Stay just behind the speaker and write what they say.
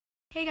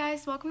Hey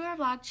guys, welcome to our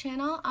vlog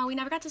channel. We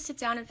never got to sit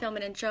down and film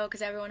an intro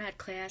because everyone had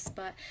class,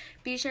 but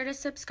be sure to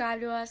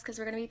subscribe to us because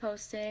we're going to be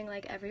posting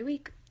like every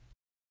week.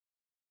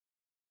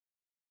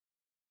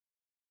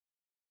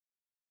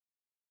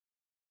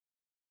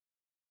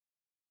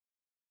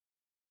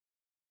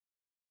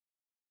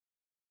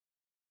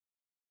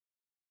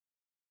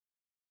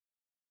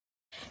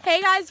 Hey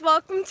guys,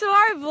 welcome to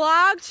our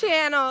vlog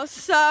channel.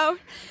 So,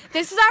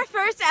 this is our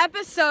first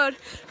episode.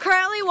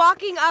 Currently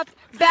walking up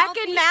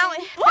Beacon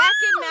Mountain.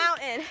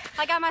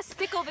 I got my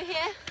stick over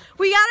here.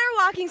 We got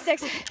our walking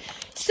sticks.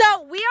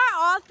 So, we are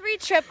all three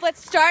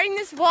triplets starting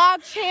this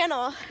vlog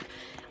channel.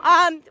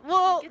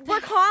 We're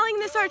calling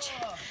this our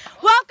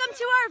welcome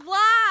to our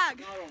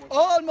vlog.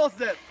 Almost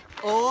there.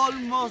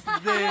 Almost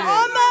there.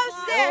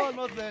 Almost there.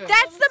 Almost there.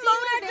 That's the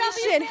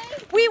motivation.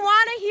 We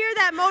want to hear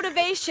that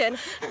motivation.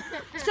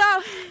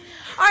 So,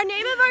 our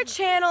name of our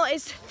channel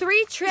is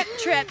Three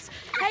Trips.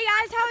 Hey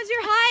guys, how was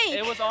your hike?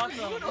 It was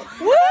awesome.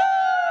 Woo!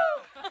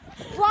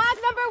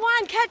 Vlog number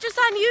 1, catch us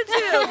on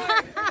YouTube.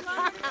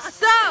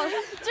 So,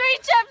 3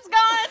 trips go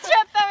on a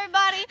trip,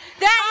 everybody.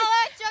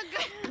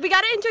 we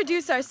got to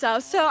introduce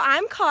ourselves. So,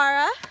 I'm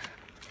Cara,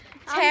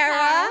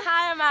 Tara,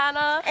 Hi, I'm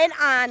Anna. and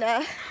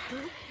Anna.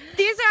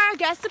 These are our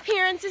guest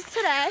appearances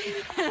today.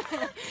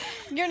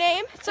 Your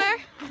name, sir?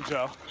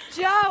 Joe.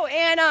 Joe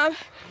and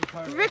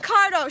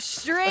Ricardo,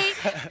 straight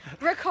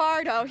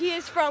Ricardo. He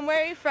is from,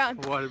 where are you from?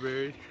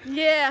 Waterbury.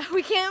 Yeah,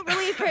 we can't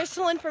release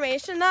personal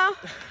information though.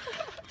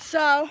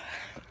 So,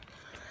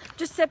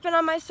 just sipping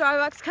on my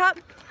Starbucks cup.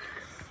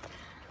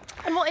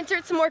 And we'll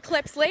insert some more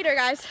clips later,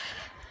 guys.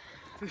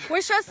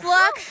 Wish us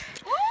luck.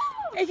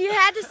 If you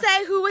had to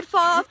say who would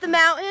fall off the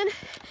mountain,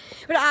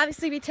 it would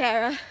obviously be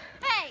Tara.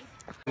 Hey.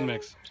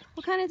 Mix.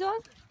 What kind of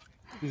dog?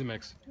 He's a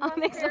mix. A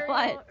mix of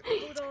what?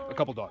 A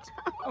couple dogs.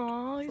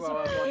 Oh, he's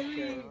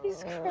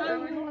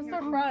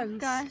Oh,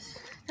 gosh.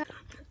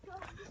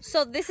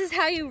 So this is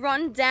how you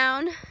run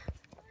down.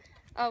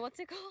 What's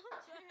it called?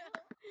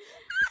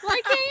 Why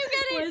can't you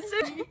get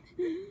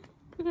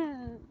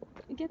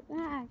it? Get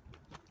back.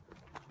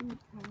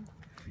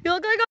 You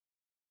look like a...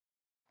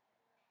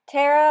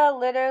 Tara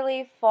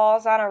literally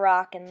falls on a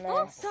rock in this.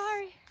 Oh,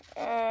 sorry.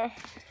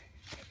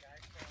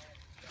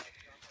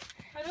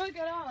 How do I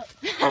get out?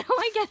 How do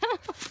I get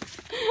out?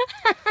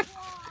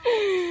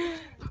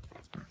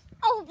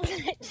 Oh,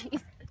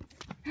 Jesus.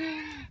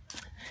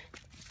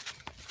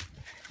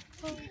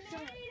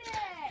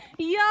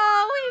 Yo,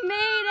 we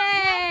made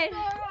it!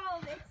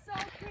 It's so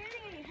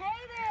pretty. Hey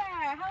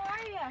there. How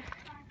are you?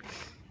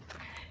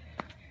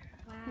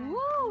 Wow.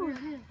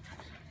 Woo.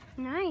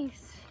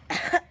 Nice.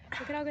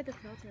 Look at how good the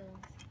filter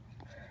looks.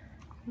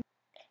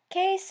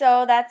 Okay,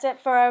 so that's it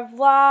for our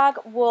vlog.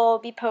 We'll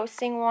be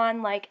posting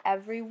one like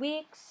every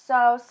week,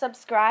 so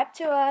subscribe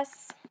to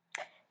us.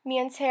 Me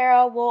and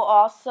Tara will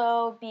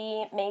also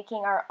be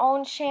making our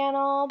own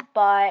channel,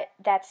 but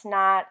that's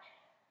not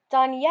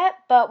done yet,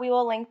 but we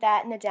will link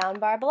that in the down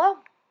bar below.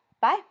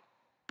 Bye.